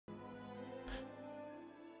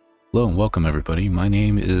Hello and welcome everybody. My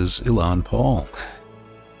name is ElanPaul.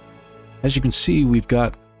 As you can see, we've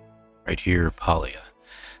got right here Palia.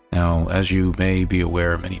 Now, as you may be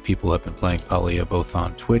aware, many people have been playing Palia both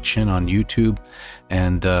on Twitch and on YouTube,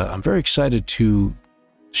 and I'm very excited to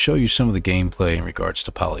show you some of the gameplay in regards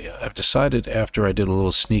to Palia. I've decided, after I did a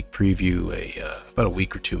little sneak preview about a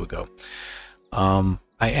week or two ago, I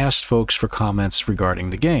asked folks for comments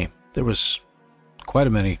regarding the game. There was quite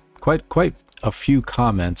a few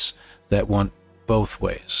comments that went both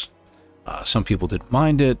ways. Some people didn't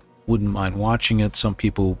mind it, wouldn't mind watching it. Some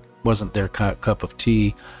people wasn't their cup of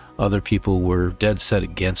tea. Other people were dead set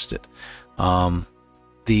against it.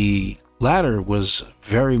 The latter was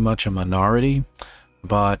very much a minority,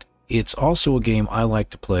 but it's also a game I like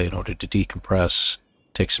to play in order to decompress,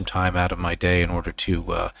 take some time out of my day in order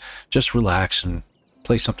to just relax and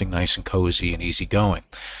play something nice and cozy and easygoing.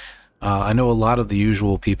 I know a lot of the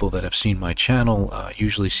usual people that have seen my channel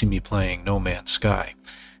usually see me playing No Man's Sky.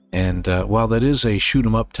 And while that is a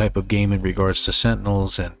shoot-'em-up type of game in regards to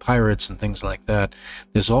sentinels and pirates and things like that,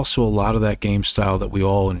 there's also a lot of that game style that we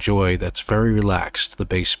all enjoy that's very relaxed. The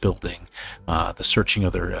base building, the searching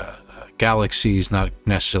other galaxies, not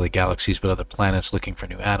necessarily galaxies, but other planets, looking for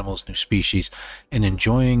new animals, new species, and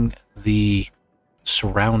enjoying the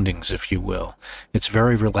surroundings, if you will. It's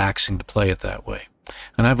very relaxing to play it that way.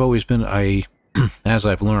 And I've always been as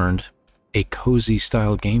I've learned, a cozy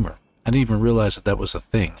style gamer. I didn't even realize that that was a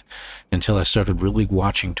thing until I started really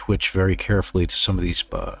watching Twitch very carefully to some of these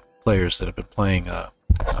players that have been playing,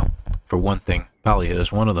 for one thing, Palia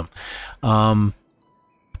is one of them.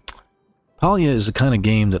 Palia is the kind of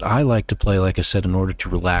game that I like to play, like I said, in order to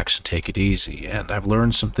relax and take it easy. And I've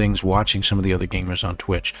learned some things watching some of the other gamers on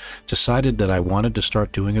Twitch. Decided that I wanted to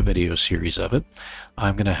start doing a video series of it.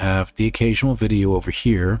 I'm going to have the occasional video over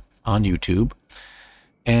here on YouTube.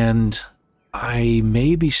 And I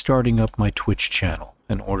may be starting up my Twitch channel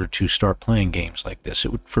in order to start playing games like this.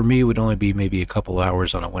 For me, it would only be maybe a couple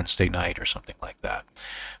hours on a Wednesday night or something like that.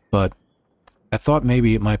 But I thought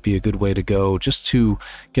maybe it might be a good way to go, just to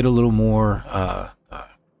get a little more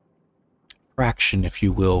traction, if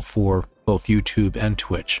you will, for both YouTube and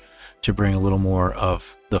Twitch, to bring a little more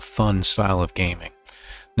of the fun style of gaming.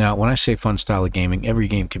 Now, when I say fun style of gaming, every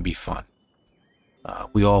game can be fun.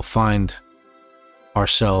 We all find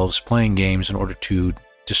ourselves playing games in order to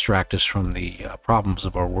distract us from the problems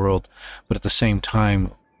of our world, but at the same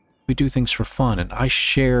time, we do things for fun, and I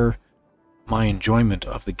share my enjoyment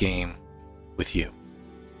of the game with you.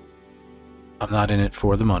 I'm not in it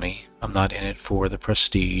for the money. I'm not in it for the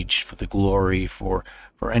prestige, for the glory, for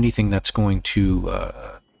anything that's going to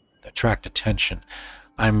attract attention.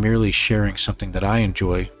 I'm merely sharing something that I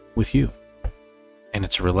enjoy with you. And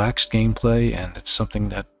it's a relaxed gameplay, and it's something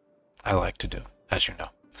that I like to do, as you know.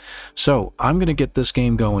 So I'm going to get this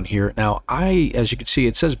game going here. Now, as you can see,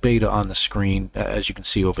 it says beta on the screen, as you can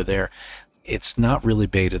see over there. It's not really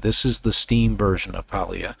beta. This is the Steam version of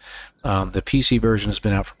Palia. The PC version has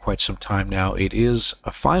been out for quite some time now. It is a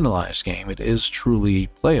finalized game. It is truly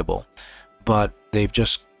playable, but they've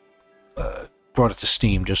just brought it to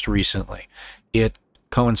Steam just recently. It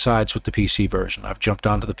coincides with the PC version. I've jumped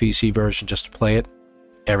onto the PC version just to play it.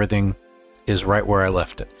 Everything is right where I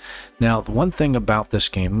left it. Now, the one thing about this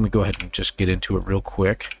game, let me go ahead and just get into it real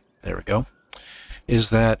quick. There we go.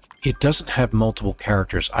 Is that it doesn't have multiple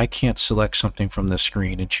characters. I can't select something from the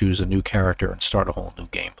screen and choose a new character and start a whole new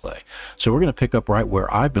gameplay. So we're going to pick up right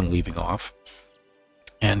where I've been leaving off.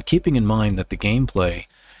 And keeping in mind that the gameplay,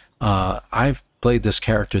 I've played this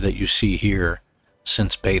character that you see here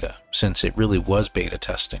since beta, since it really was beta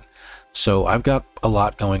testing. So I've got a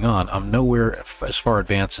lot going on. I'm nowhere as far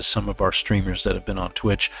advanced as some of our streamers that have been on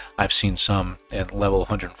Twitch. I've seen some at level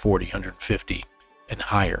 140, 150 and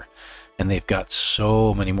higher. And they've got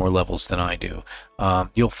so many more levels than I do.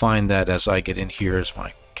 You'll find that as I get in here, as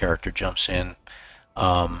my character jumps in,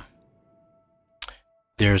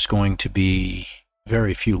 there's going to be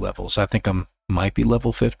very few levels. I think I might be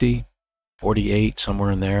level 50, 48,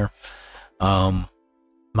 somewhere in there.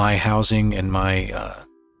 My housing and my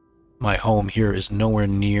my home here is nowhere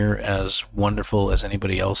near as wonderful as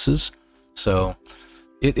anybody else's. So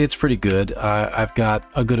it's pretty good. I've got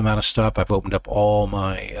a good amount of stuff. I've opened up all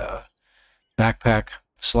my backpack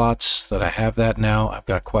slots that I have that now. I've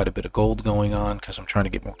got quite a bit of gold going on because I'm trying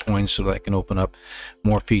to get more coins so that I can open up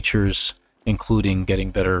more features, including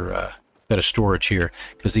getting better storage here,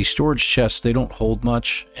 because these storage chests, they don't hold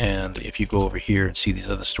much. And if you go over here and see these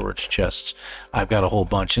other storage chests, I've got a whole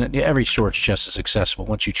bunch, and every storage chest is accessible.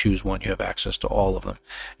 Once you choose one, you have access to all of them.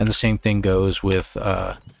 And the same thing goes with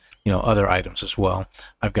other items as well.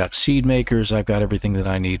 I've got seed makers. I've got everything that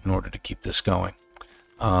I need in order to keep this going.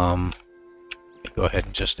 Go ahead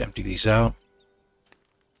and just empty these out.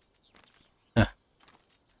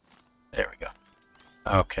 There we go.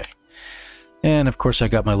 Okay. And of course I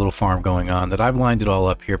got my little farm going on that I've lined it all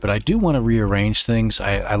up here, but I do want to rearrange things.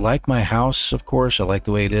 I like my house, of course. I like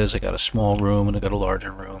the way it is. I got a small room and I got a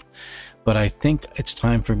larger room. But I think it's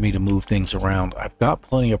time for me to move things around. I've got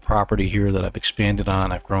plenty of property here that I've expanded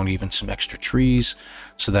on. I've grown even some extra trees,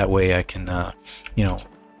 so that way I can, you know,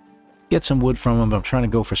 get some wood from them. But I'm trying to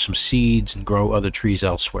go for some seeds and grow other trees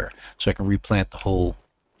elsewhere, so I can replant the whole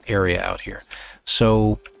area out here.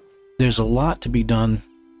 So there's a lot to be done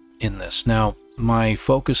in this. Now, my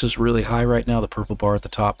focus is really high right now, the purple bar at the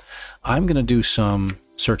top. I'm going to do some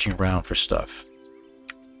searching around for stuff.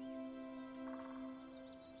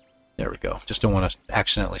 There we go. Just don't want to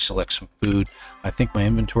accidentally select some food. I think my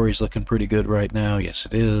inventory is looking pretty good right now. Yes,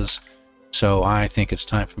 it is. So I think it's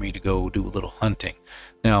time for me to go do a little hunting.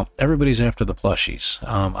 Now, everybody's after the plushies.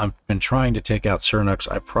 I've been trying to take out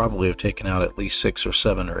Cernuks. I probably have taken out at least 6 or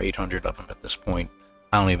 7 or 800 of them at this point.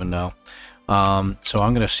 I don't even know. So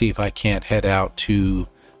I'm going to see if I can't head out to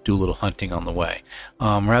do a little hunting on the way.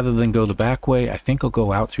 Rather than go the back way, I think I'll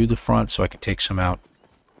go out through the front so I can take some out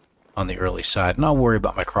on the early side, and I'll worry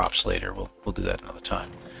about my crops later. We'll do that another time.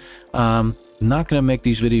 I'm not going to make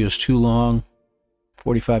these videos too long.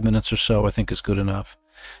 45 minutes or so I think is good enough,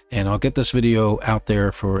 and I'll get this video out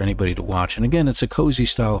there for anybody to watch. And again, it's a cozy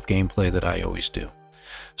style of gameplay that I always do.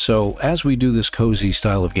 So as we do this cozy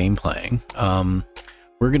style of gameplaying,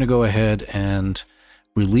 we're going to go ahead and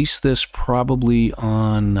release this probably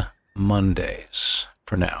on Mondays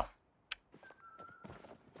for now.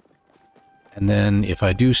 And then if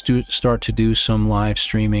I do start to do some live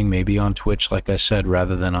streaming, maybe on Twitch, like I said,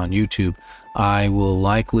 rather than on YouTube, I will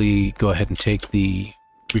likely go ahead and take the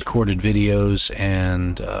recorded videos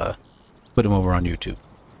and put them over on YouTube.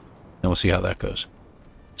 And we'll see how that goes.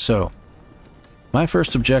 So, my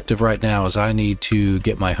first objective right now is I need to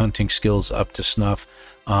get my hunting skills up to snuff.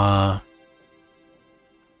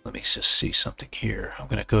 Let me just see something here. I'm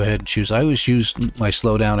going to go ahead and choose. I always use my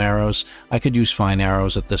slowdown arrows. I could use fine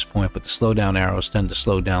arrows at this point, but the slowdown arrows tend to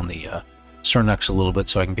slow down the Cernuks a little bit,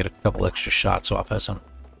 so I can get a couple extra shots off as I'm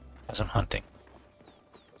hunting.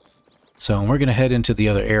 So we're going to head into the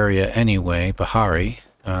other area anyway, Bahari.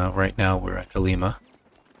 Right now we're at Kalima.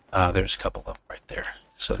 There's a couple of them right there.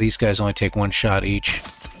 So these guys only take 1 shot each.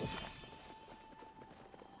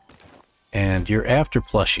 And you're after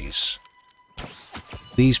plushies.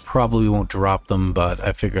 These probably won't drop them, but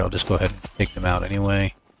I figure I'll just go ahead and take them out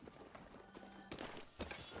anyway.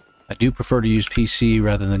 I do prefer to use PC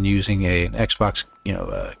rather than using an Xbox, you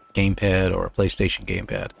know, gamepad or a PlayStation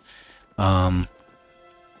gamepad. I'm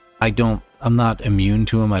not immune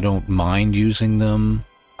to them. I don't mind using them.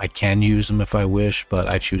 I can use them if I wish, but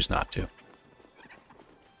I choose not to.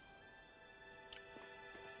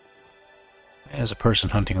 As a person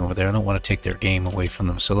hunting over there, I don't want to take their game away from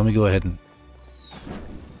them, so let me go ahead and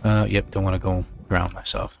yep, don't want to go drown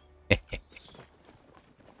myself.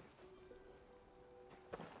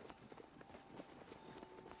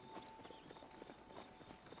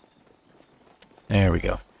 There we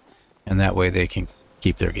go. And that way they can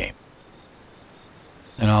keep their game.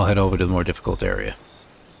 And I'll head over to the more difficult area.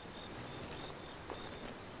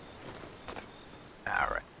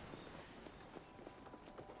 Alright.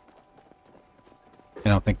 I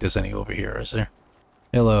don't think there's any over here, is there?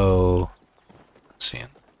 Hello. Let's see.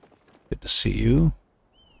 Good to see you.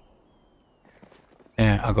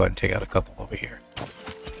 Yeah, I'll go ahead and take out a couple over here.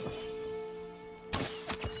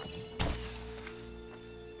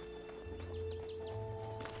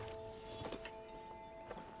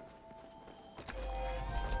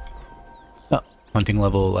 Oh, hunting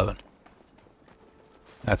level 11.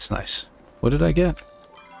 That's nice. What did I get?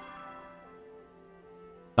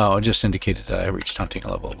 Oh, it just indicated that I reached hunting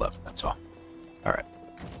level 11, that's all. Alright.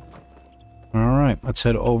 Alright, let's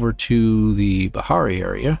head over to the Bahari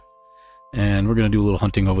area. And we're going to do a little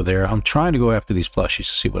hunting over there. I'm trying to go after these plushies to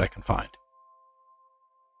see what I can find.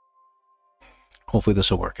 Hopefully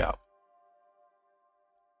this will work out.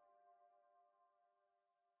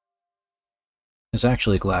 There's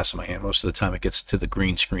actually a glass in my hand. Most of the time it gets to the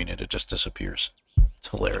green screen and it just disappears. It's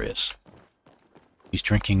hilarious. He's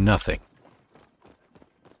drinking nothing.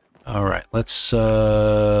 Alright, let's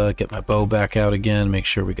get my bow back out again, make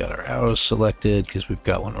sure we got our arrows selected, because we've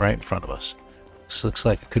got one right in front of us. This looks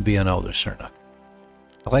like it could be an older Cernuk.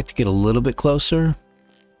 I'd like to get a little bit closer.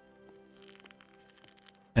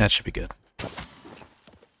 That should be good.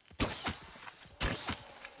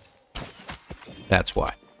 That's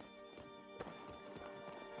why.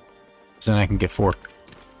 So then I can get 4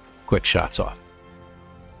 quick shots off.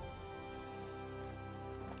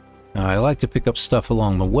 I like to pick up stuff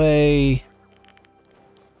along the way,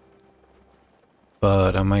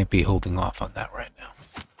 but I might be holding off on that right now.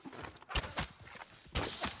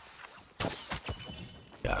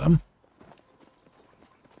 Got him.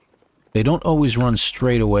 They don't always run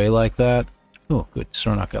straight away like that. Oh, good.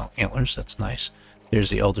 Sarnak antlers. That's nice. There's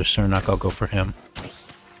the Elder Sarnak. I'll go for him.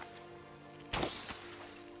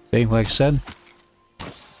 See, like I said.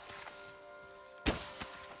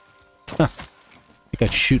 Huh. I think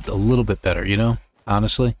I'd shoot a little bit better, you know?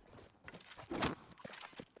 Honestly.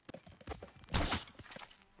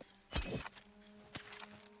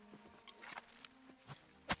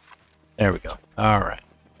 There we go. Alright.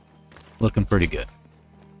 Looking pretty good.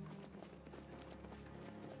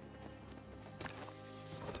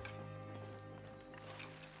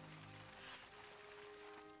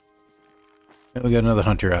 And we got another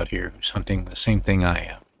hunter out here who's hunting the same thing I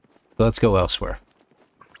am. So let's go elsewhere.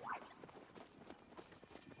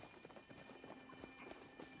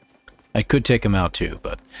 I could take them out too,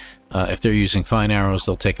 but if they're using fine arrows,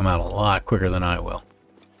 they'll take them out a lot quicker than I will.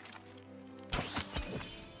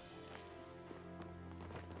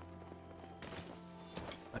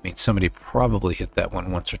 I mean, somebody probably hit that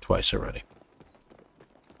one once or twice already.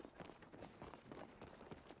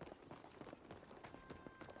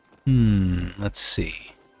 Let's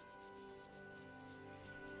see.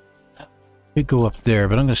 Could go up there,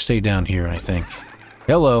 but I'm going to stay down here, I think.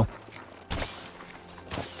 Hello.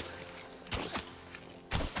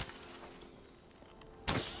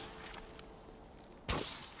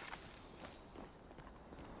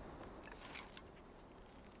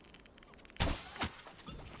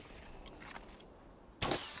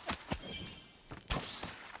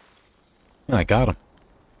 I got him.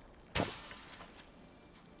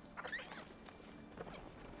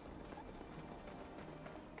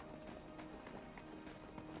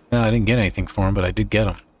 No, I didn't get anything for him, but I did get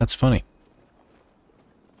him. That's funny.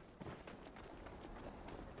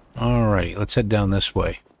 Alrighty, let's head down this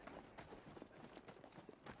way.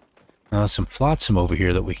 Now, there's some flotsam over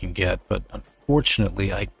here that we can get, but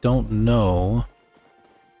unfortunately, I don't know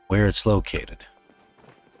where it's located.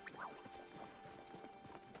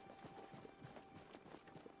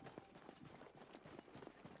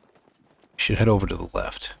 Should head over to the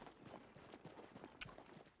left.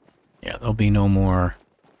 Yeah, there'll be no more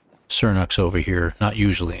Cernuks over here. Not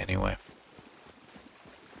usually, anyway.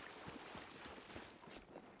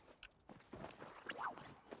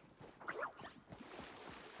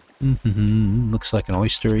 Looks like an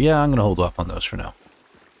oyster. Yeah, I'm going to hold off on those for now.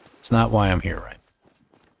 It's not why I'm here, right?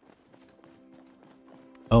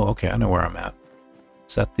 Oh, okay, I know where I'm at.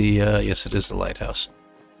 Is that the, yes, it is the lighthouse.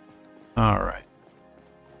 Alright.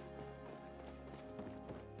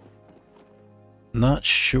 Not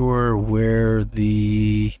sure where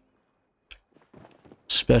the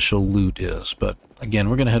special loot is, but again,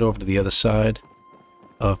 we're going to head over to the other side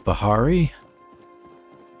of Bahari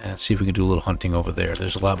and see if we can do a little hunting over there.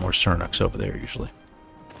 There's a lot more Cernuks over there, usually.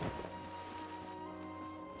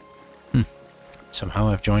 Somehow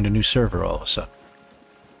I've joined a new server all of a sudden.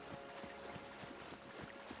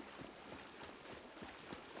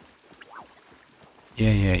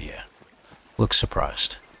 Yeah. Look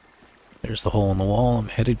surprised. There's the hole in the wall I'm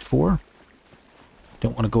headed for.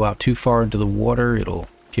 Don't want to go out too far into the water. It'll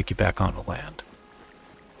kick you back onto land.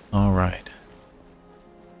 Alright.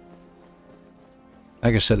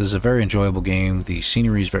 Like I said, this is a very enjoyable game. The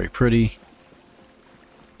scenery is very pretty.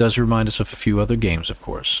 Does remind us of a few other games, of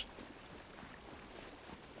course.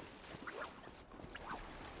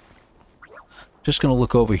 Just going to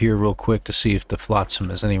look over here real quick to see if the flotsam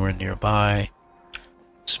is anywhere nearby.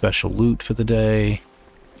 Special loot for the day.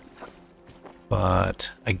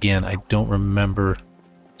 But, again, I don't remember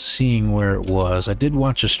seeing where it was. I did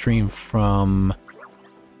watch a stream from...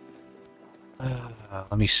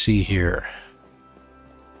 let me see here.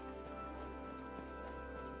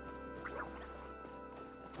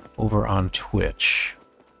 Over on Twitch.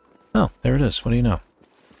 Oh, there it is. What do you know?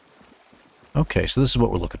 Okay, so this is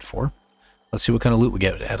what we're looking for. Let's see what kind of loot we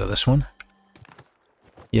get out of this one.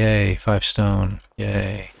 Yay, 5 stone.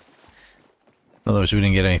 Yay. In other words, we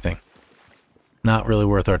didn't get anything. Not really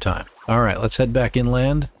worth our time. Alright, let's head back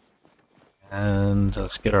inland. And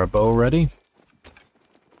let's get our bow ready.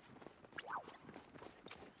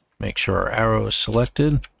 Make sure our arrow is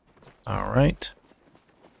selected. Alright.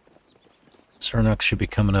 Cernuks should be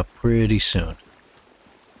coming up pretty soon.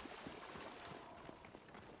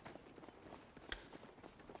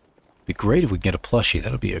 Be great if we get a plushie.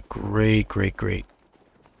 That would be a great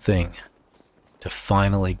thing to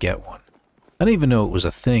finally get one. I didn't even know it was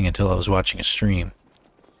a thing until I was watching a stream.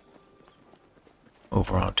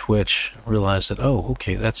 over on Twitch, realize that, oh,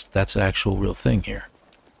 okay, that's an actual real thing here.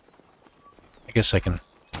 I guess I can...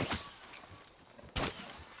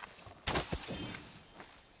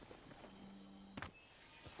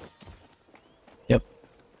 Yep.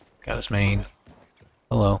 Got his main.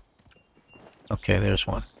 Hello. Okay, there's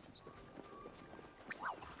one.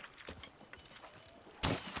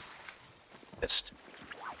 Missed.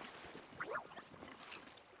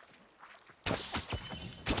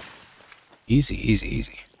 Easy, easy,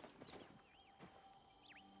 easy.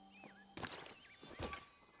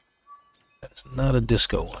 That's not a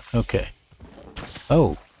disco one. Okay.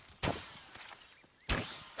 Oh.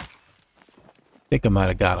 Think I might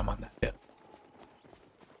have got him on that hit.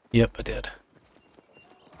 Yep, I did.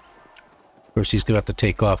 Of course, he's going to have to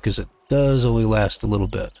take off because it does only last a little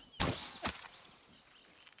bit.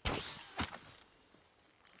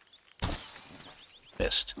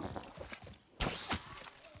 Missed.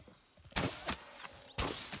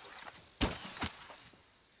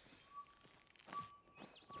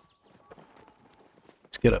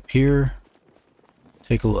 Let's get up here.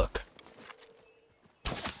 Take a look.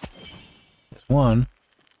 There's one.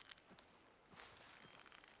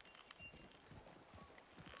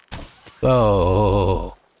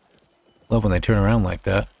 Oh, love when they turn around like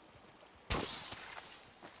that.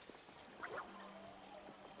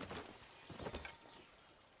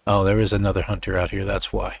 Oh, there is another hunter out here,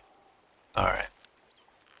 that's why. Alright.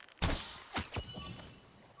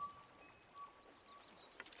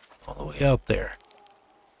 All the way out there.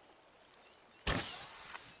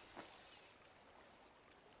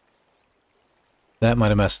 That might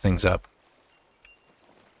have messed things up.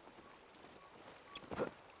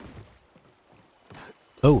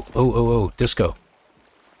 Oh, oh, oh, oh, disco.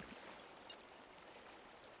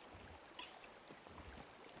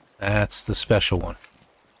 That's the special one.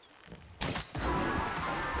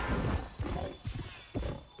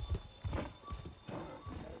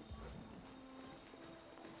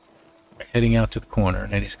 Heading out to the corner,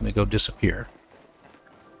 and then he's going to go disappear.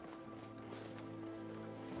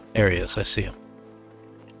 There he is, I see him.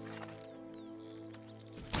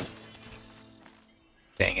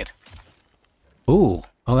 Dang it. Ooh,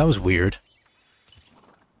 oh, that was weird.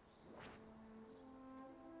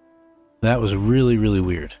 That was really, really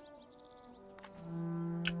weird.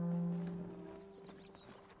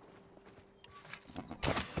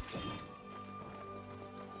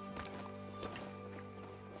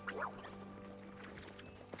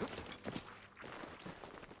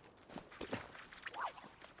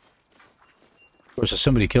 Of course, if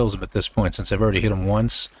somebody kills him at this point, since I've already hit him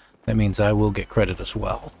once, that means I will get credit as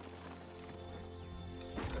well.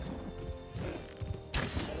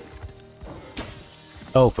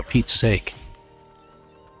 Oh, for Pete's sake.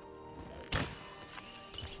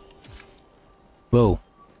 Whoa.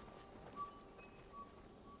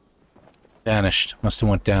 Vanished. Must have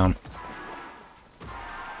went down.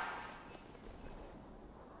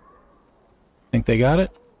 Think they got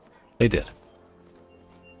it? They did.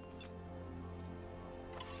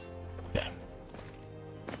 Okay.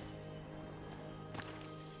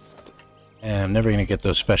 And I'm never going to get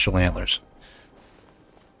those special antlers.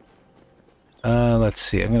 Let's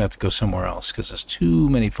see. I'm going to have to go somewhere else because there's too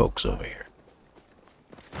many folks over here.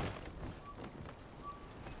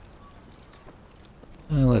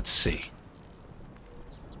 Let's see.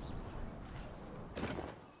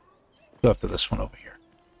 Go after this one over here.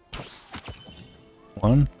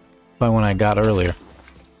 One. By one I got earlier.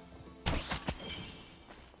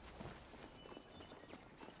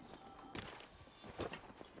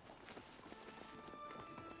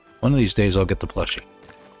 One of these days I'll get the plushie.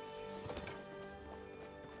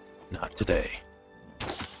 Not today.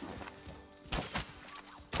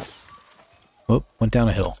 Whoop, went down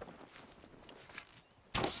a hill.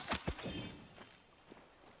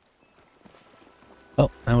 Oh,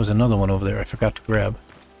 that was another one over there I forgot to grab.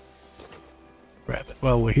 Grab it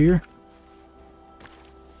while we're here.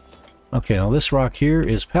 Okay, now this rock here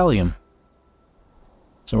is Pallium.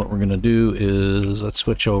 So what we're going to do is let's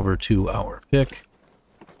switch over to our pick.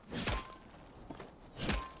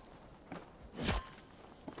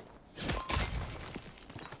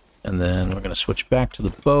 And then we're going to switch back to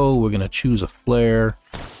the bow. We're going to choose a flare.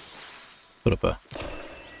 Put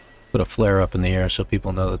a flare up in the air so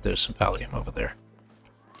people know that there's some Pallium over there.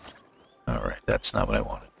 Alright, that's not what I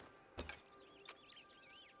wanted.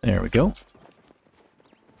 There we go.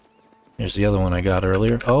 Here's the other one I got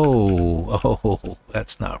earlier. Oh,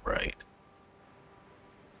 that's not right.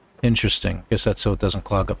 Interesting. Guess that's so it doesn't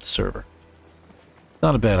clog up the server.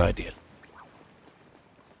 Not a bad idea.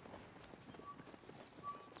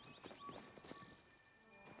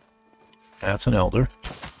 That's an elder.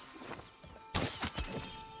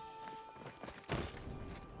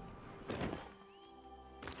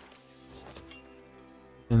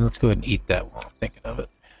 let's go ahead and eat that while I'm thinking of it.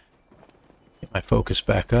 Get my focus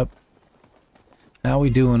back up. How we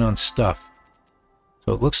doing on stuff?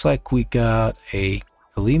 So it looks like we got a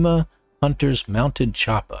Kalima Hunter's Mounted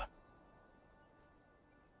Choppa.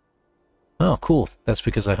 Oh, cool. That's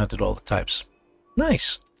because I hunted all the types.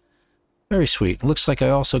 Nice. Very sweet. Looks like I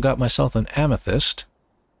also got myself an amethyst,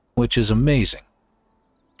 which is amazing.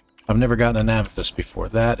 I've never gotten an amethyst before.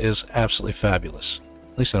 That is absolutely fabulous.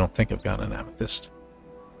 At least I don't think I've gotten an amethyst.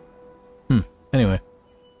 Anyway,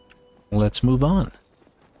 let's move on.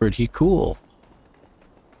 Pretty cool.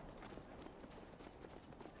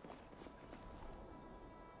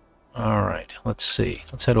 Alright, let's see.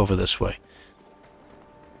 Let's head over this way.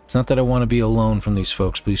 It's not that I want to be alone from these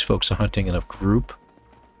folks, but these folks are hunting in a group,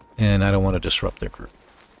 and I don't want to disrupt their group.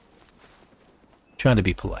 Trying to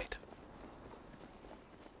be polite.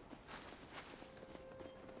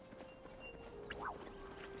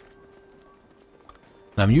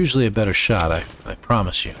 I'm usually a better shot, I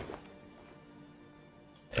promise you.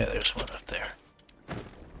 Yeah, there's one up there.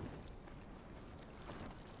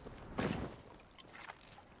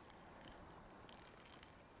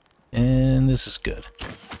 And this is good.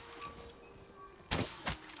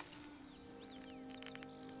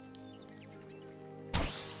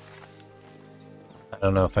 I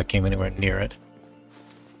don't know if I came anywhere near it.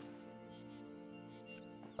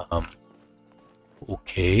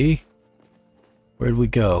 Okay. Where'd we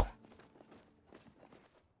go?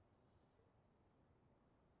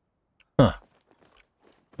 Huh.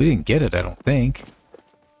 We didn't get it, I don't think.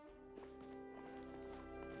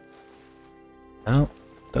 No,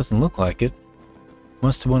 doesn't look like it.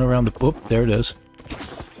 Must have went around the... Oop, there it is.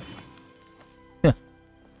 Yeah,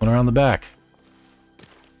 went around the back.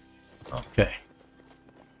 Okay.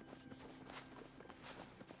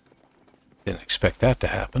 Didn't expect that to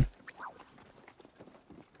happen.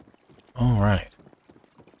 Alright.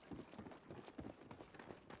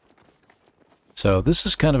 So this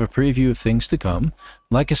is kind of a preview of things to come.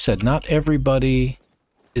 Like I said, not everybody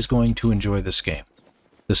is going to enjoy this game.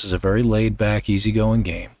 This is a very laid-back, easygoing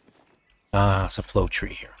game. It's a flow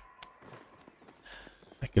tree here.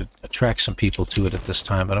 I could attract some people to it at this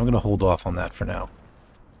time, but I'm going to hold off on that for now.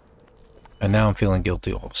 And now I'm feeling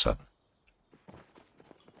guilty all of a sudden.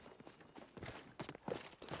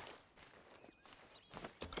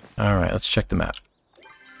 Alright, let's check the map.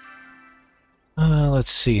 Let's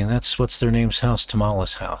see, and that's, what's their name's house?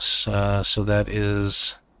 Tamala's house. So that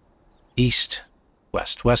is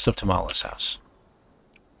west of Tamala's house.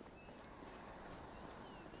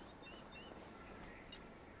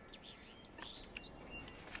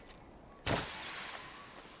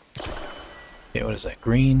 Okay, what is that?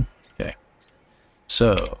 Green? Okay.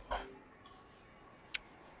 So...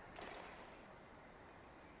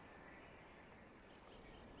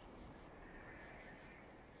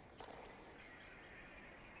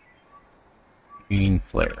 green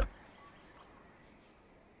flare.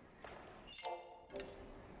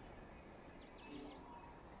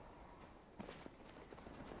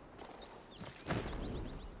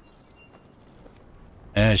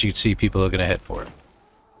 As you can see, people are going to head for it.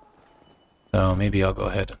 So maybe I'll go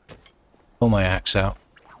ahead and pull my axe out.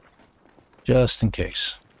 Just in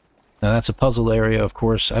case. Now that's a puzzle area, of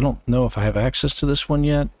course. I don't know if I have access to this one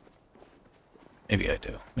yet. Maybe I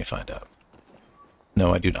do. Let me find out.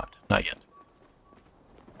 No, I do not. Not yet.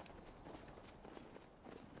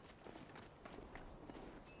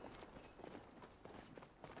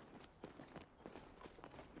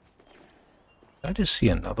 Did I just see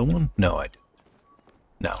another one? No, I didn't.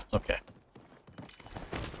 No, okay.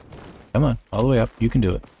 Come on, all the way up. You can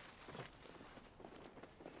do it.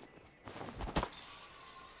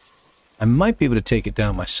 I might be able to take it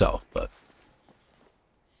down myself, but...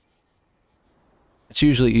 it's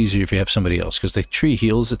usually easier if you have somebody else, because the tree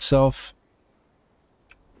heals itself.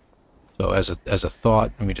 So as a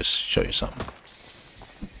thought, let me just show you something.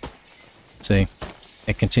 See?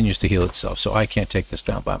 It continues to heal itself, so I can't take this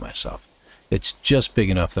down by myself. It's just big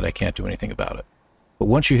enough that I can't do anything about it. But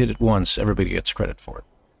once you hit it once, everybody gets credit for it.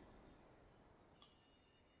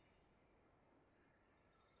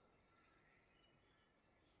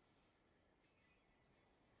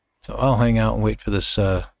 So I'll hang out and wait for this,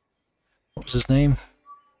 what was his name?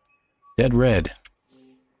 Dead Red.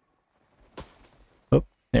 Oh,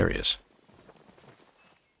 there he is.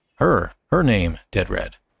 Her name, Dead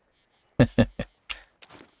Red.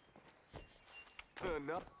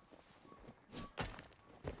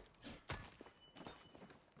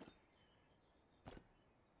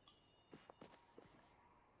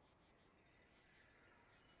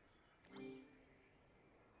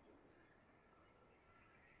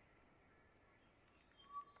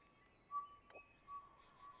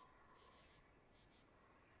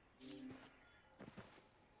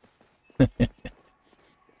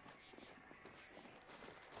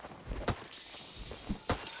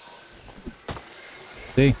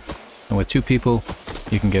 See? And with 2 people,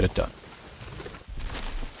 you can get it done.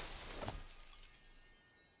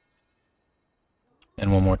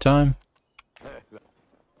 And one more time.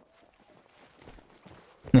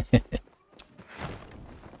 And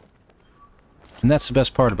that's the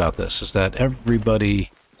best part about this, is that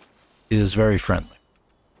everybody is very friendly.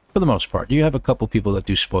 For the most part. You have a couple people that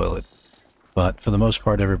do spoil it, but for the most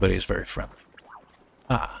part, everybody is very friendly.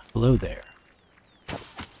 Ah, hello there.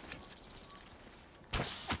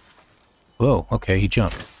 Whoa, okay, he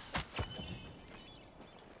jumped.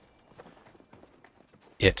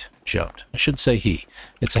 It jumped. I should say he.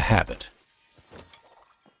 It's a habit.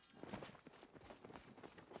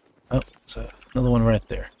 Oh, there's another one right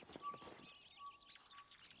there.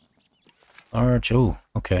 Large. Oh,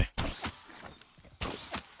 okay.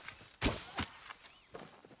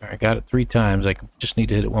 I got it 3 times. I just need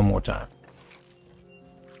to hit it 1 more time.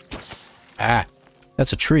 Ah,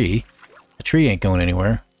 that's a tree. The tree ain't going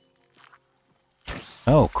anywhere.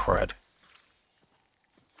 Oh, crud.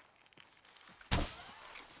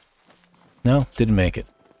 No, didn't make it.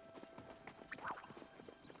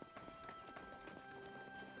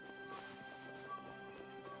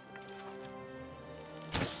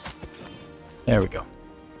 There we go.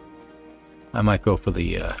 I might go for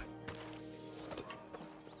the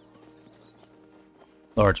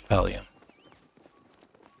large Palia.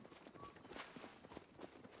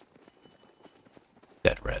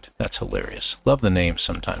 Dead red. That's hilarious. Love the names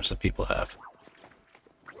sometimes that people have.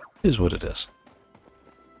 It is what it is.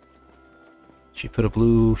 She put a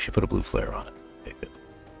blue flare on it. Okay, good.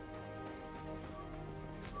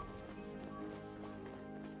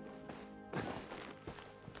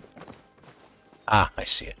 Ah, I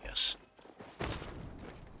see it, yes.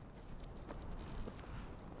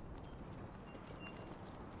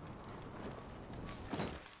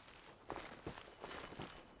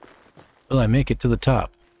 Will I make it to the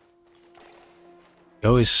top? You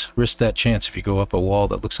always risk that chance if you go up a wall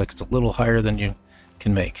that looks like it's a little higher than you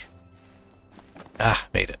can make. Ah,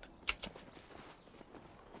 made it.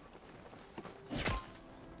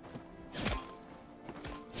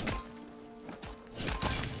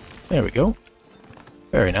 There we go.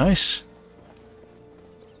 Very nice.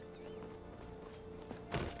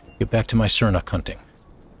 Get back to my Cernuk hunting.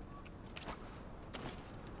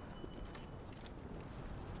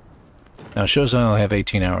 Now it shows I only have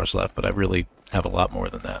 18 hours left, but I really have a lot more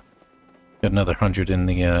than that. Got another 100 in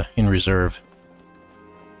the in reserve.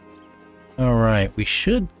 Alright, we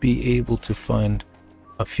should be able to find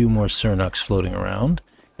a few more Cernuks floating around.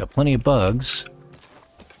 Got plenty of bugs.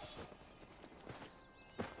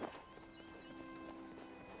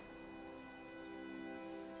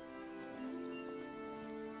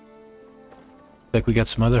 Looks like we got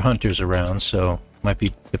some other hunters around, so might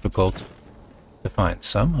be difficult to find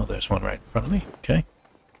some. Oh, there's one right in front of me. Okay.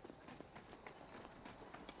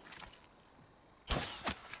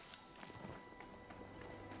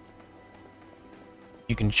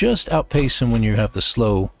 You can just outpace him when you have the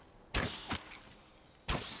slow.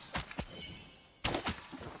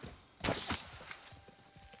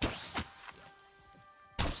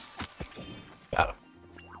 Got him.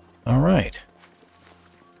 All right.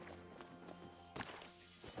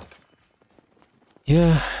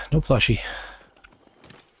 Yeah, no plushie.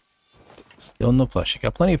 Still no plushie.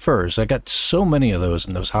 Got plenty of furs. I got so many of those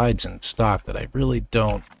and those hides in stock that I really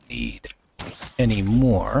don't need any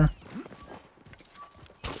more.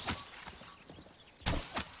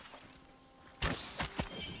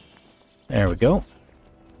 There we go.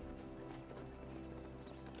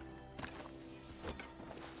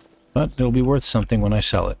 But it'll be worth something when I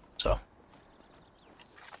sell it, so.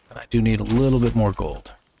 And I do need a little bit more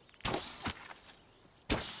gold.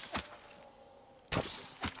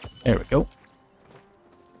 There we go.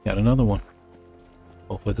 Got another one.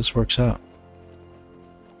 Hopefully this works out.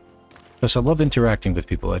 Because I love interacting with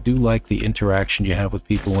people. I do like the interaction you have with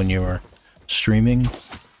people when you're streaming,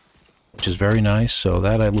 which is very nice, so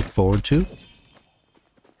that I look forward to.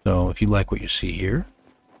 So if you like what you see here,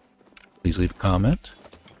 please leave a comment.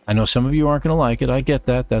 I know some of you aren't going to like it. I get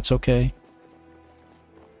that. That's okay.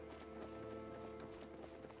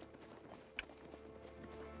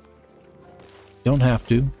 You don't have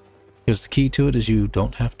to, because the key to it is you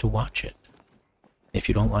don't have to watch it if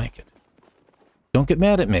you don't like it. Don't get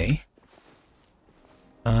mad at me.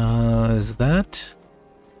 Is that...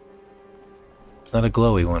 It's not a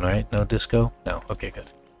glowy one, right? No disco? No. Okay, good.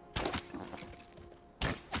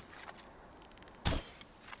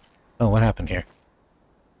 Oh, what happened here?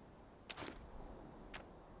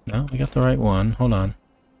 No, we got the right one. Hold on.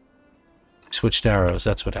 switched arrows.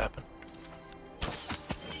 That's what happened.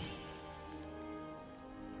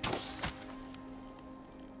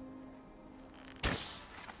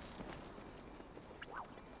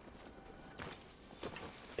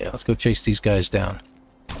 Yeah, let's go chase these guys down.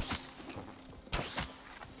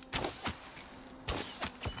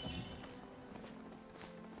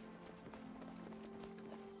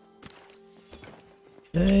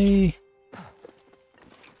 Okay.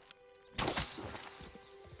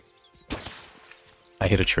 I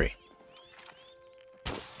hit a tree.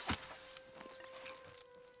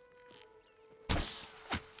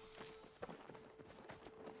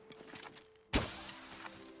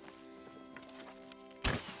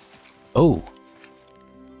 Oh.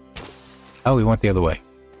 Oh, we went the other way.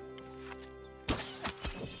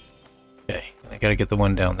 Okay, I gotta get the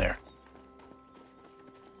one down there.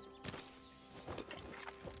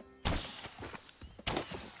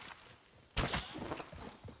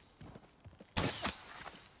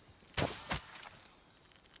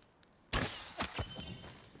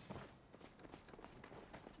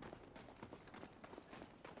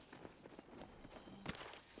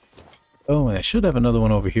 Oh, and I should have another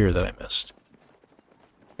one over here that I missed.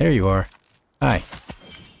 There you are. Hi.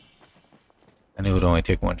 I knew it would only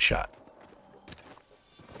take one shot.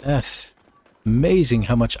 Amazing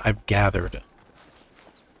how much I've gathered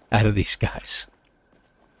out of these guys.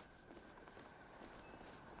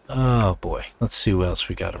 Oh boy. Let's see what else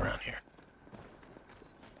we got around here.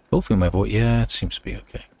 Hopefully my voice... Yeah, it seems to be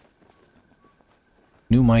okay.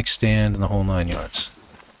 New mic stand and the whole 9 yards.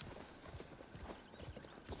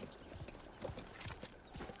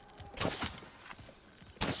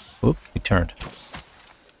 Whoop, he turned.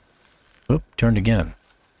 Whoop, turned again.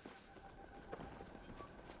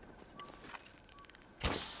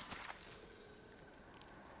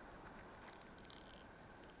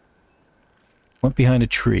 Went behind a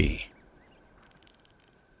tree.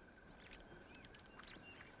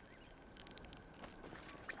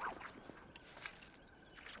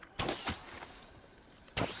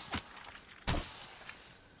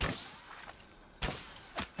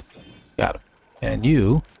 Got him. And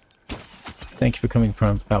you... Thank you for coming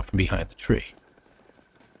out from behind the tree.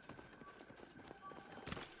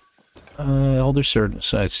 Elder Cernok.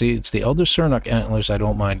 So I see it's the Elder Cernok antlers I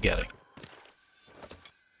don't mind getting.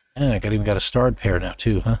 Yeah, I even got a starred pair now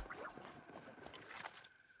too, huh?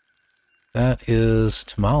 That is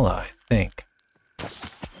Tamala, I think.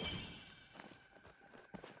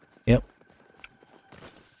 Yep.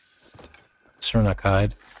 Cernok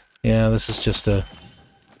hide. Yeah, this is just a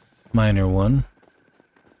minor one.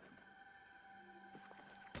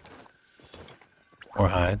 More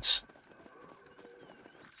hides.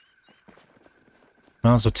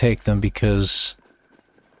 Might as well take them because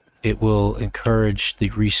it will encourage the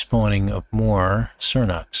respawning of more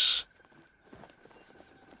Cernoks.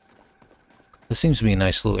 This seems to be a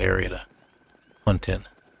nice little area to hunt in.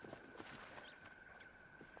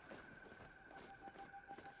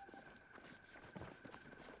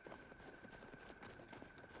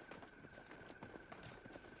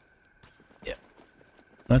 Yeah.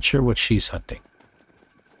 Not sure what she's hunting.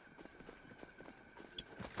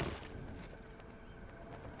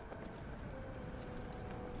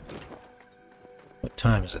 What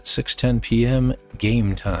time is it? 6:10 p.m.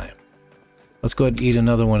 game time. Let's go ahead and eat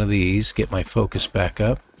another one of these, get my focus back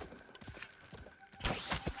up.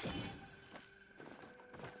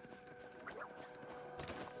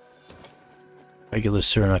 Regular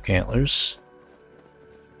Cernok antlers.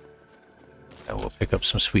 And we'll pick up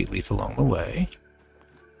some sweet leaf along the way.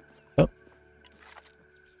 Oh.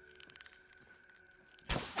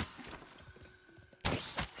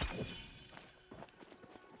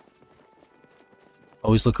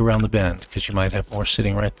 Always look around the bend, because you might have more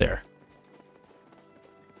sitting right there.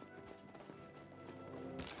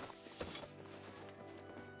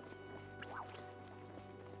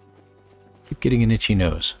 Keep getting an itchy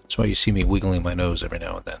nose. That's why you see me wiggling my nose every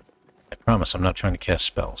now and then. I promise I'm not trying to cast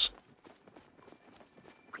spells.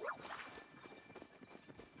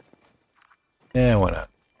 Yeah, why not?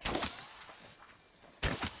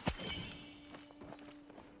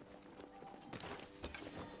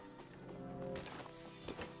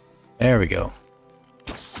 There we go.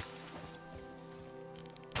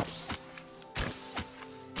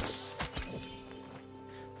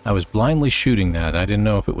 I was blindly shooting that. I didn't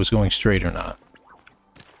know if it was going straight or not.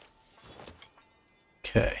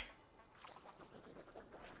 Okay.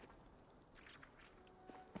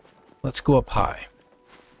 Let's go up high.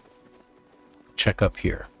 Check up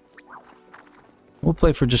here. We'll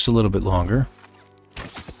play for just a little bit longer.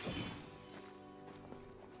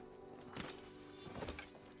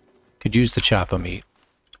 Could use the choppa meat.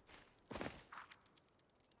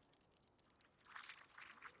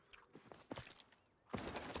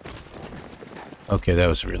 Okay, that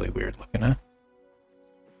was really weird looking, huh?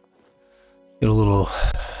 Get a little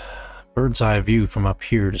bird's eye view from up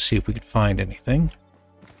here to see if we could find anything.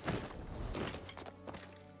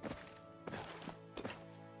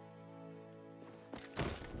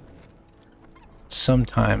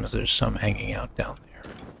 Sometimes there's some hanging out down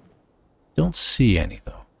there. Don't see any,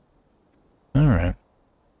 though. Alright.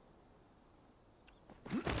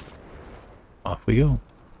 Off we go.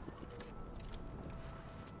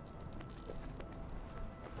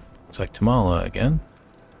 Looks like Tamala again.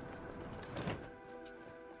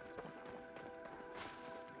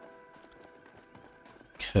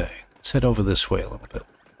 Okay, let's head over this way a little bit.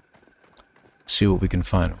 See what we can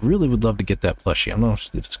find. Really would love to get that plushie. I don't know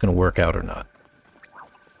if it's going to work out or not.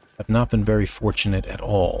 I've not been very fortunate at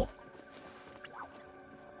all.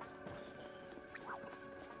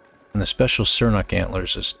 And the special Cernuk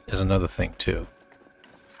antlers is another thing, too.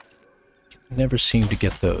 Never seem to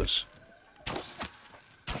get those.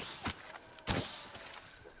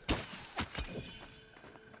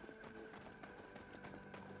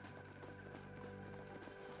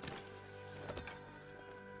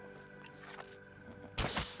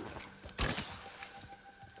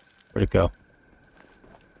 Where'd it go?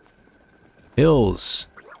 Hills.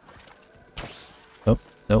 Nope,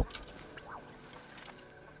 nope.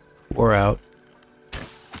 Wore out.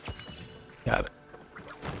 Got it.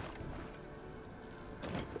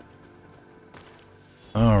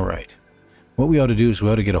 Alright. What we ought to do is we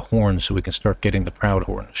ought to get a horn so we can start getting the proud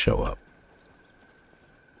horn to show up.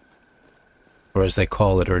 Or as they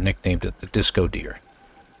call it, or nicknamed it, the disco deer.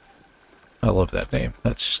 I love that name.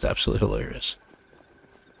 That's just absolutely hilarious.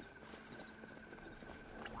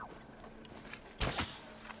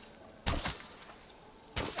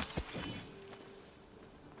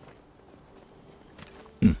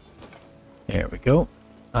 There we go.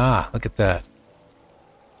 Ah, look at that.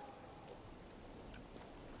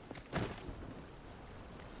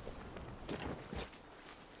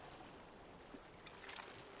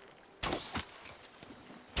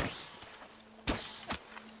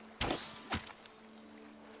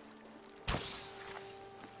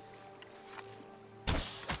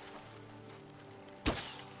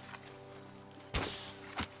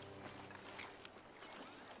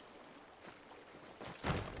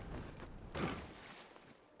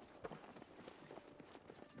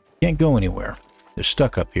 Can't go anywhere. They're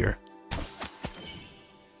stuck up here.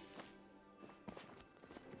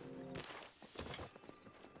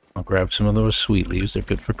 I'll grab some of those sweet leaves. They're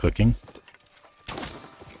good for cooking.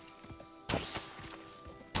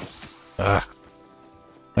 Ah.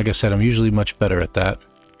 Like I said, I'm usually much better at that.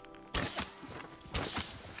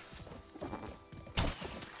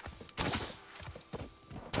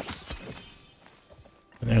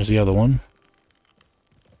 And there's the other one.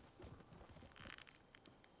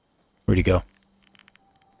 Where'd he go?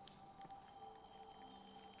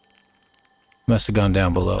 Must have gone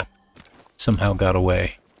down below. Somehow got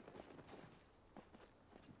away.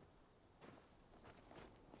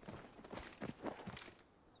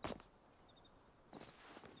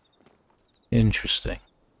 Interesting.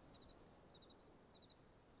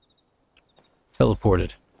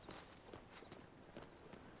 Teleported.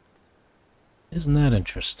 Isn't that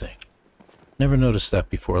interesting? Never noticed that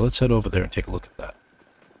before. Let's head over there and take a look at that.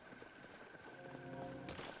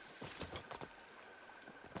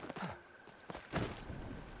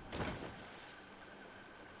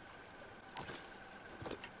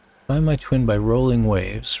 Find my twin by rolling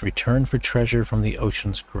waves. Return for treasure from the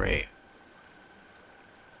ocean's grave.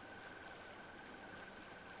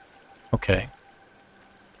 Okay.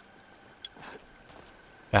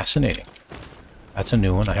 Fascinating. That's a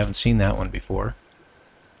new one. I haven't seen that one before.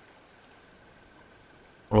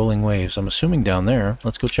 Rolling waves. I'm assuming down there.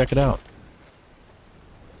 Let's go check it out.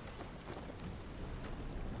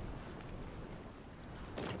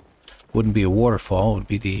 Wouldn't be a waterfall. It would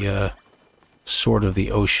be the, sort of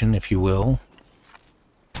the ocean, if you will.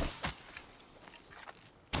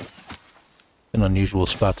 An unusual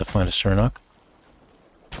spot to find a Cernuk.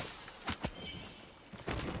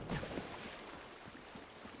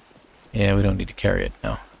 Yeah, we don't need to carry it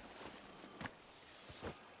now.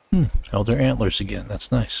 Elder antlers again.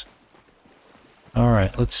 That's nice.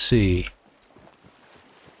 Alright, let's see.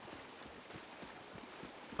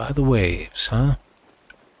 By the waves, huh?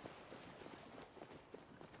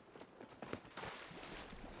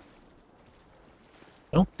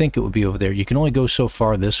 I don't think it would be over there. You can only go so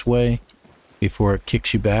far this way before it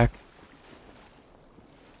kicks you back.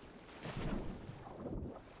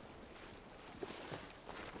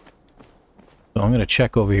 So I'm going to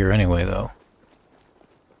check over here anyway, though.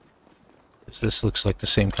 Because this looks like the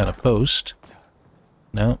same kind of post.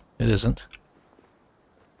 No, it isn't.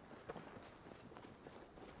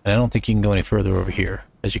 And I don't think you can go any further over here,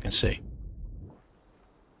 as you can see.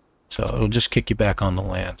 So it'll just kick you back on the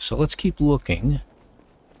land. So let's keep looking.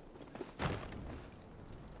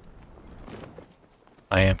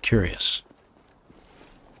 I am curious.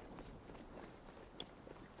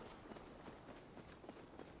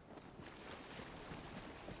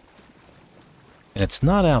 And it's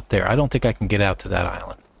not out there. I don't think I can get out to that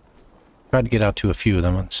island. Tried to get out to a few of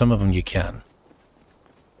them, and some of them you can.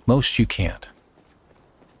 Most you can't.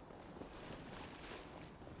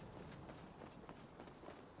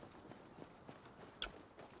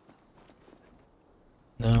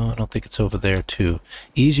 No, I don't think it's over there, too.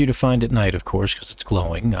 Easier to find at night, of course, because it's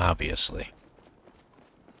glowing, obviously.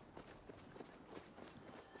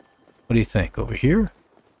 What do you think? Over here?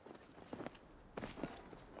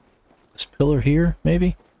 This pillar here,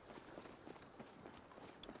 maybe?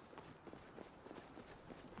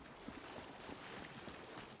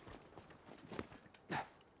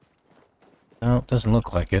 No, it doesn't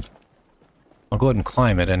look like it. I'll go ahead and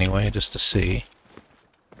climb it anyway, just to see.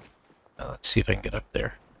 Let's see if I can get up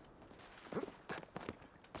there.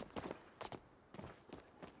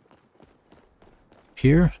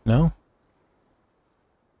 Here? No?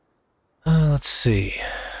 Let's see.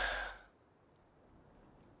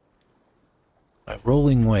 By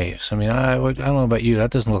rolling waves. I mean, I don't know about you,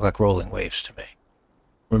 that doesn't look like rolling waves to me.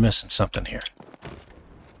 We're missing something here.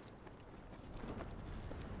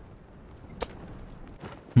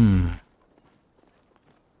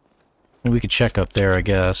 We could check up there, I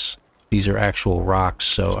guess. These are actual rocks,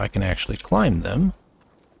 so I can actually climb them.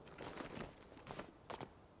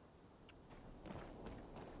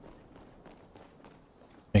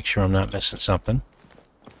 Make sure I'm not missing something.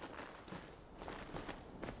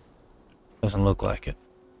 Doesn't look like it.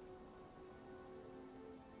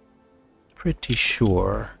 Pretty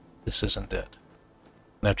sure this isn't it.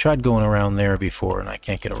 And I've tried going around there before, and I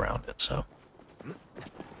can't get around it, so...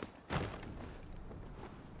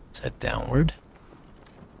 Let's head downward.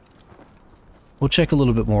 We'll check a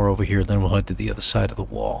little bit more over here, then we'll head to the other side of the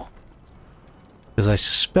wall. Because I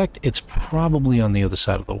suspect it's probably on the other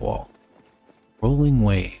side of the wall. Rolling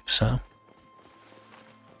waves, huh?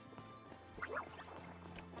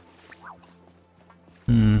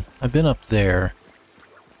 I've been up there.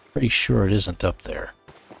 Pretty sure it isn't up there.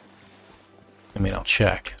 I mean, I'll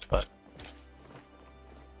check, but...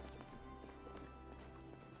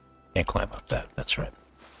 Can't climb up that, that's right.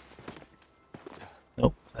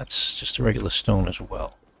 Nope, that's just a regular stone as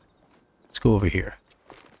well. Let's go over here.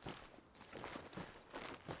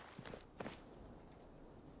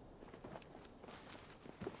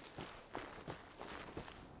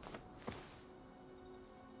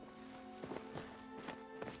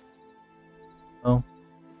 Oh.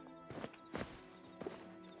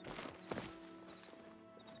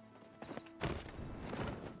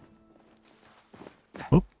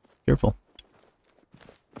 Oop, careful.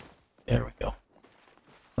 There we go.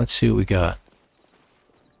 Let's see what we got.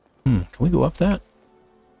 Can we go up that?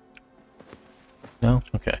 No?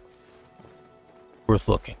 Okay. Worth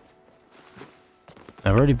looking.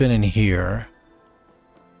 I've already been in here.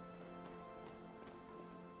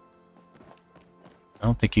 I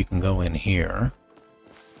don't think you can go in here.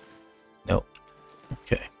 Nope.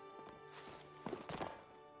 Okay.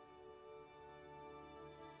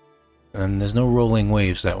 And there's no rolling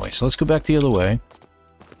waves that way. So let's go back the other way.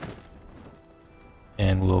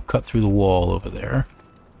 And we'll cut through the wall over there.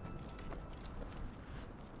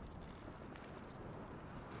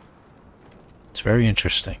 It's very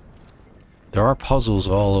interesting. There are puzzles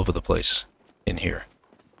all over the place in here.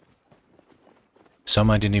 Some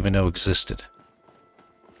I didn't even know existed.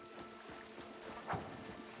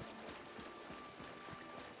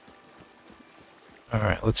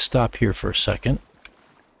 Alright, let's stop here for a second.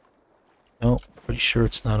 No, pretty sure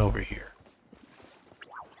it's not over here.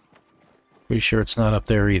 Pretty sure it's not up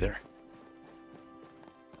there either.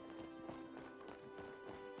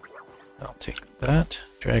 I'll take that.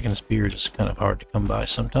 Dragon's beard is kind of hard to come by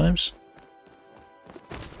sometimes.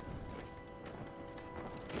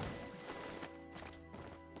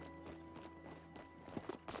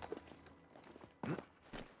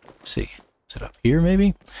 Let's see. Is it up here,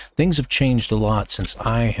 maybe? Things have changed a lot since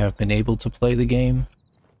I have been able to play the game.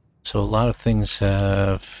 So a lot of things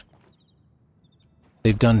have...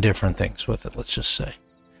 They've done different things with it, let's just say.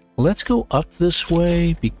 Let's go up this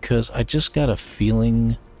way, because I just got a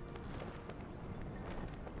feeling...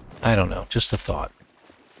 I don't know, just a thought.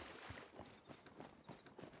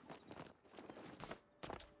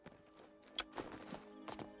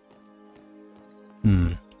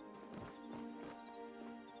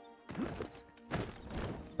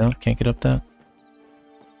 No, can't get up that?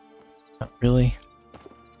 Not really.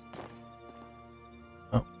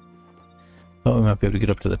 be able to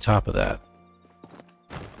get up to the top of that.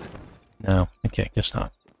 No, okay, guess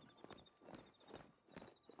not.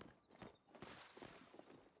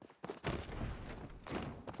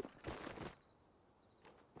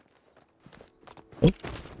 Oh,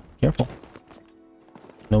 careful.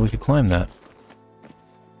 No, we could climb that.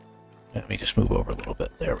 Let me just move over a little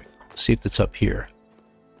bit. There we go. See if it's up here.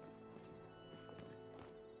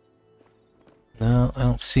 No, I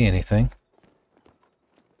don't see anything.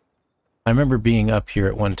 I remember being up here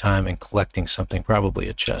at one time and collecting something, probably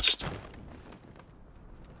a chest.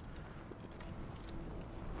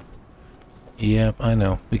 Yep, I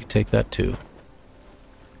know. We could take that too.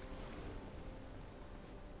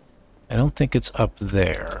 I don't think it's up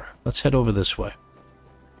there. Let's head over this way.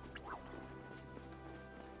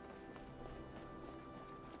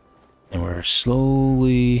 And we're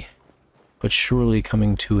slowly but surely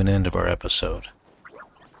coming to an end of our episode.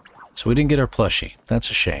 So we didn't get our plushie.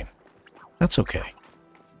 That's a shame. That's okay.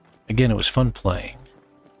 Again, it was fun playing.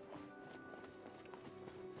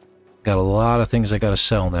 Got a lot of things I gotta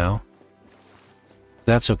sell now.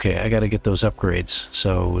 That's okay. I gotta get those upgrades,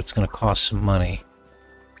 so it's gonna cost some money.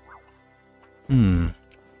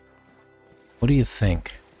 What do you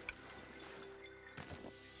think?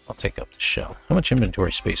 I'll take up the shell. How much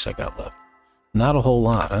inventory space I got left? Not a whole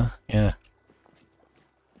lot, huh? Yeah.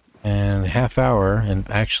 And half hour, and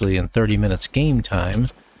actually in 30 minutes game time,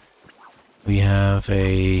 we have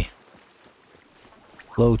a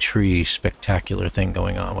low tree spectacular thing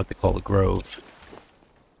going on, what they call the grove.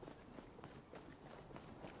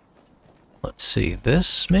 Let's see,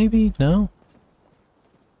 this maybe? No?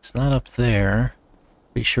 It's not up there.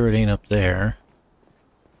 Pretty sure it ain't up there.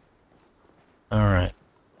 Alright.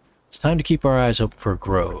 It's time to keep our eyes open for a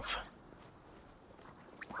grove.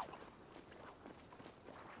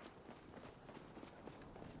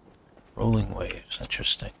 Rolling waves,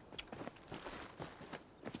 interesting.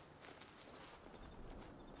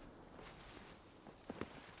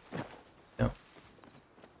 No.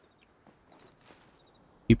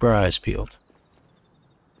 Keep our eyes peeled.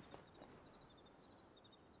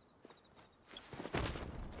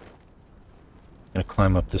 I'm gonna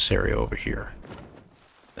climb up this area over here.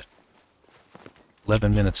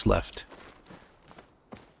 11 minutes left.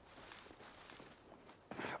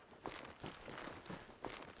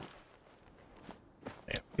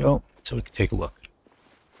 There we go. So we can take a look.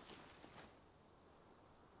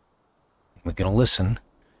 We're gonna listen.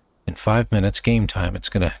 In 5 minutes, game time, it's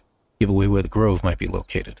gonna give away where the grove might be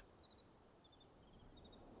located.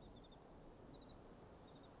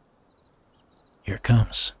 Here it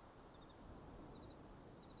comes.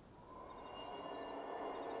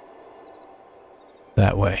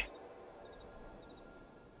 That way.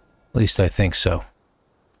 At least I think so.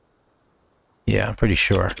 Yeah, I'm pretty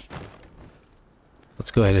sure. Let's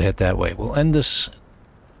go ahead and head that way. We'll end this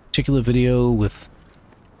particular video with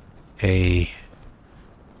a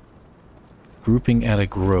grouping at a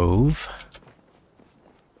grove.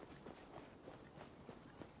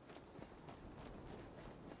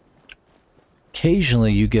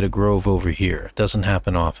 Occasionally you get a grove over here. It doesn't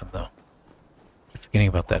happen often though. Keep forgetting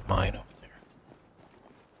about that mine over there.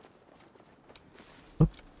 Oop.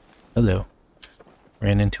 Hello.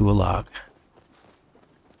 Ran into a log.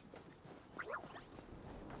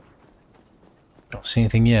 Don't see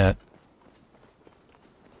anything yet.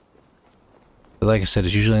 But like I said,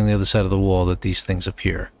 it's usually on the other side of the wall that these things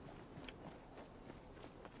appear.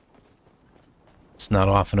 It's not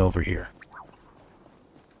often over here.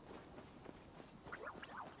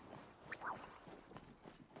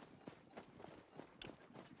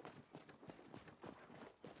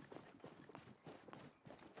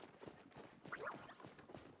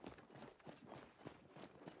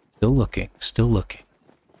 Still looking, still looking.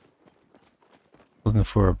 Looking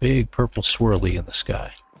for a big purple swirly in the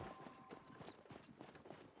sky.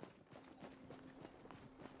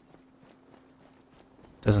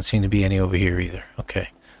 Doesn't seem to be any over here either. Okay,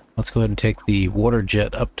 let's go ahead and take the water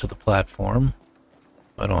jet up to the platform.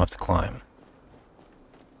 I don't have to climb.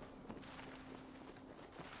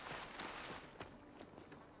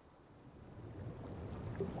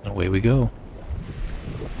 And away we go.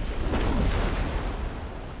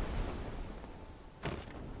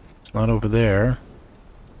 It's not over there.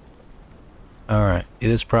 Alright, it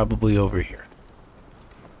is probably over here.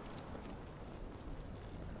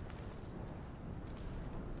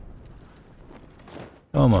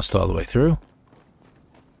 Almost all the way through.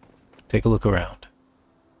 Take a look around.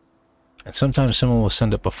 And sometimes someone will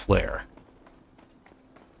send up a flare.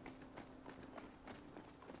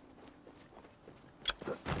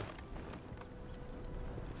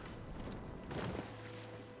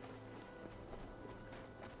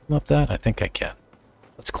 Up that? I think I can.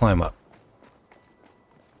 Let's climb up.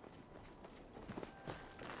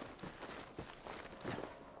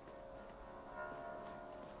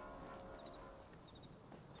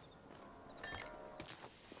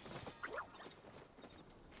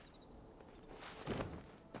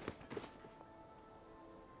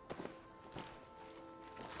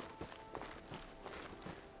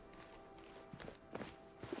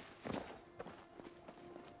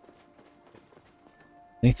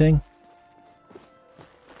 Anything?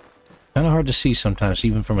 Kind of hard to see sometimes,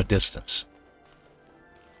 even from a distance.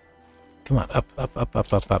 Come on, up, up, up,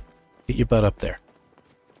 up, up, up. Get your butt up there.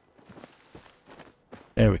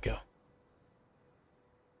 There we go.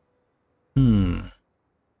 Looking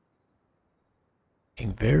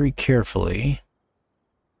very carefully.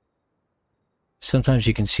 Sometimes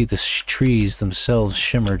you can see the trees themselves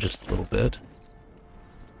shimmer just a little bit.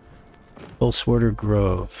 Bolswarder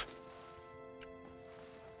Grove.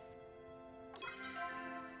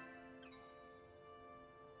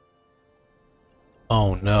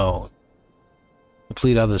 Oh no.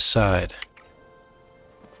 Complete other side.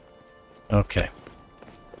 Okay.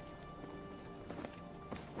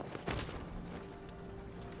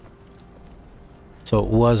 So it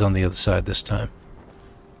was on the other side this time.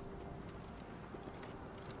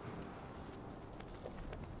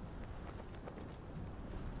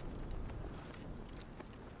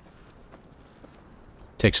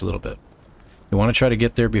 Takes a little bit. You want to try to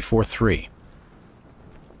get there before 3.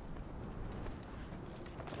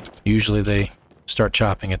 Usually they start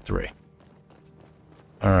chopping at 3.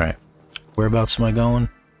 Alright. Whereabouts am I going?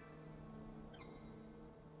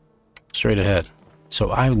 Straight ahead.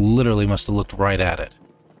 So I literally must have looked right at it.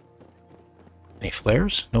 Any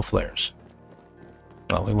flares? No flares.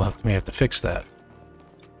 Well, we may have to fix that.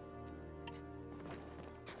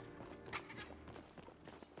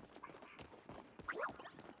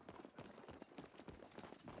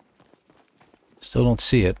 Still don't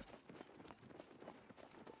see it.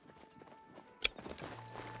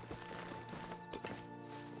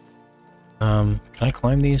 Can I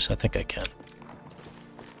climb these? I think I can.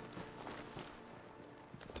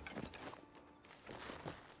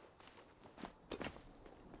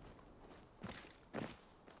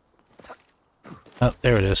 Oh,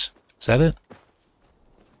 there it is. Is that it?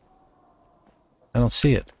 I don't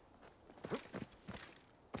see it.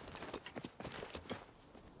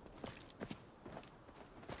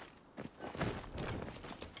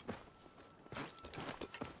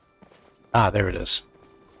 Ah, there it is.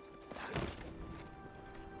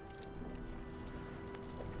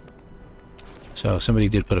 So somebody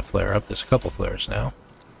did put a flare up. There's a couple flares now.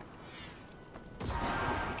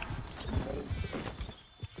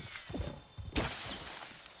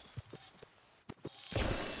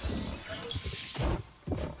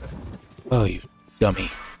 Oh, you dummy.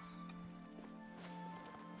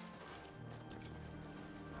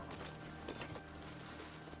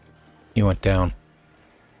 You went down.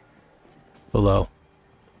 Below.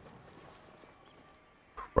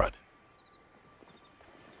 Crud.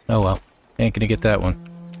 Oh well. Ain't gonna get that one.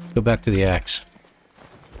 Go back to the axe.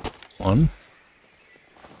 1,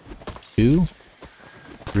 2,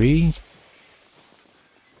 3.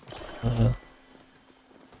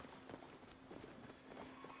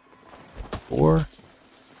 4,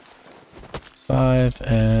 5,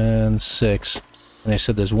 and 6. And they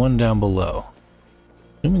said there's one down below.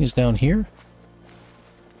 Assuming it's down here?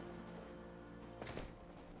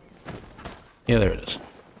 Yeah, there it is.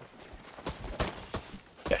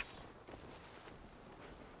 Okay.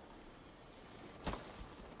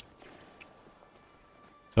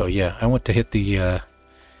 So yeah, I went to hit the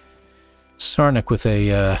Sarnik with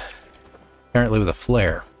a apparently with a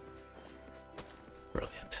flare.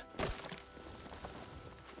 Brilliant.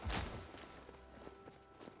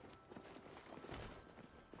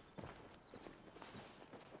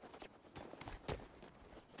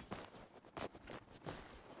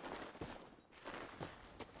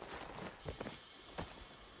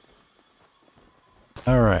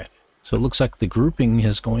 Alright, so it looks like the grouping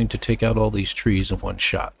is going to take out all these trees in one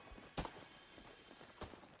shot.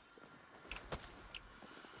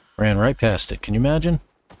 Ran right past it, can you imagine?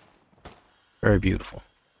 Very beautiful.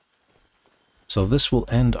 So this will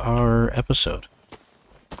end our episode.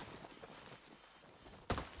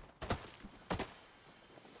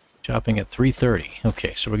 Chopping at 3:30.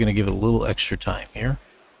 Okay, so we're going to give it a little extra time here.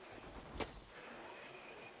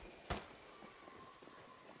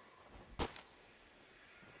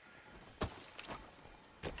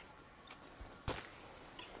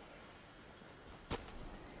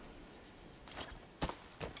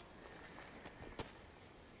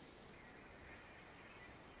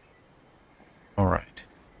 All right.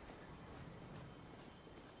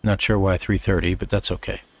 Not sure why 330, but that's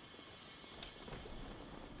okay.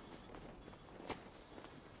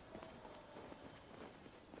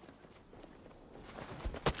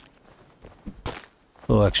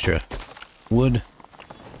 A little extra wood.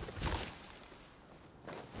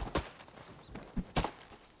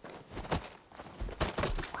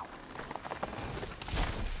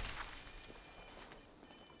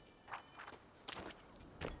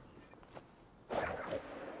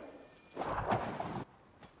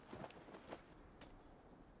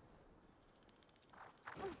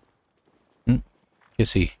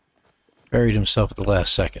 Guess he buried himself at the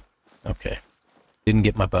last second. Okay. Didn't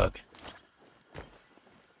get my bug.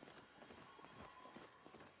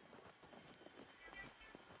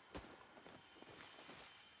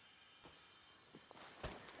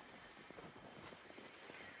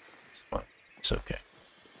 It's okay.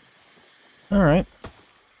 Alright.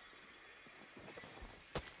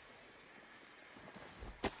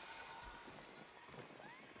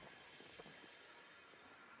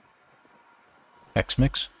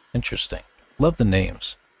 X-Mix? Interesting. Love the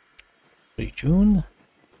names. June?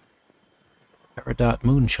 Peridot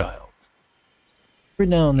Moonchild. Every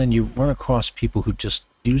now and then you run across people who just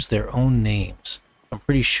use their own names. I'm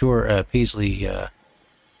pretty sure Paisley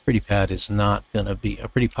Pretty Pat is not gonna be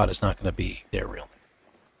Pretty Pot is not gonna be their real name.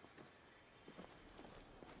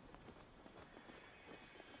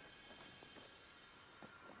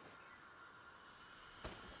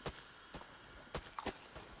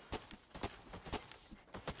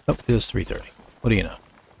 Oh, it is 3:30. What do you know?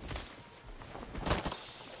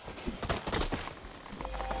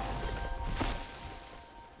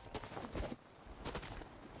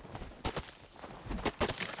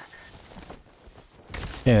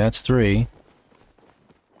 Yeah, that's 3.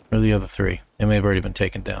 Where are the other 3? They may have already been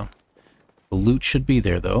taken down. The loot should be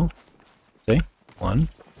there, though. See? 1,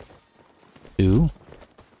 2,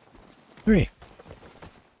 3.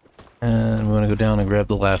 And we're going to go down and grab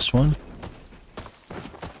the last one.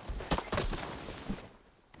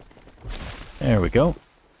 There we go.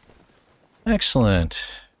 Excellent.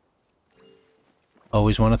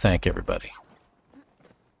 Always want to thank everybody.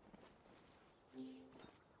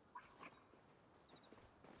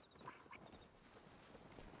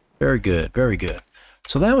 Very good, very good.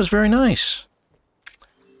 So that was very nice.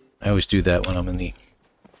 I always do that when I'm in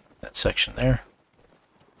that section there.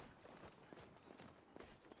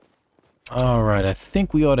 Alright, I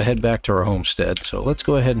think we ought to head back to our homestead. So let's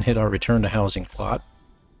go ahead and hit our return to housing plot.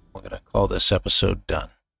 We're going to call this episode done.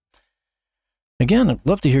 Again, I'd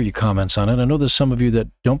love to hear your comments on it. I know there's some of you that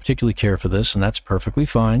don't particularly care for this, and that's perfectly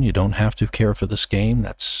fine. You don't have to care for this game.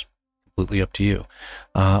 That's completely up to you.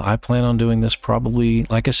 I plan on doing this probably,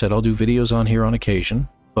 like I said, I'll do videos on here on occasion,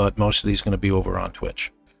 but most of these are going to be over on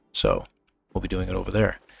Twitch. So we'll be doing it over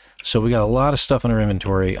there. So we got a lot of stuff in our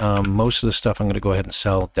inventory. Most of the stuff I'm going to go ahead and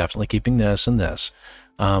sell, definitely keeping this and this.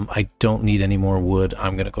 I don't need any more wood.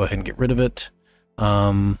 I'm going to go ahead and get rid of it.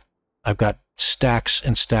 I've got stacks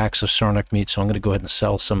and stacks of Sarnak meat, so I'm going to go ahead and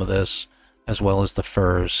sell some of this, as well as the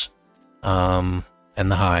furs and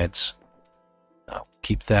the hides. I'll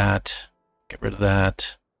keep that. Get rid of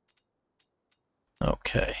that.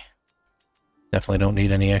 Okay. Definitely don't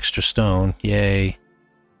need any extra stone. Yay.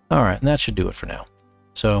 Alright, and that should do it for now.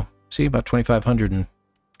 So, see, about 2,500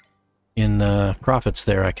 in profits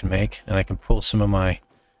there I can make, and I can pull some of my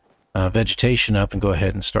vegetation up and go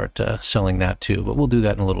ahead and start selling that too, but we'll do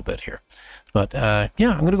that in a little bit here. But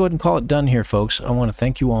yeah, I'm going to go ahead and call it done here, folks. I want to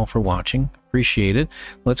thank you all for watching. Appreciate it.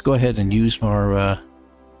 Let's go ahead and use our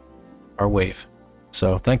wave.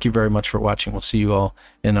 So thank you very much for watching. We'll see you all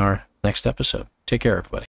in our next episode. Take care, everybody.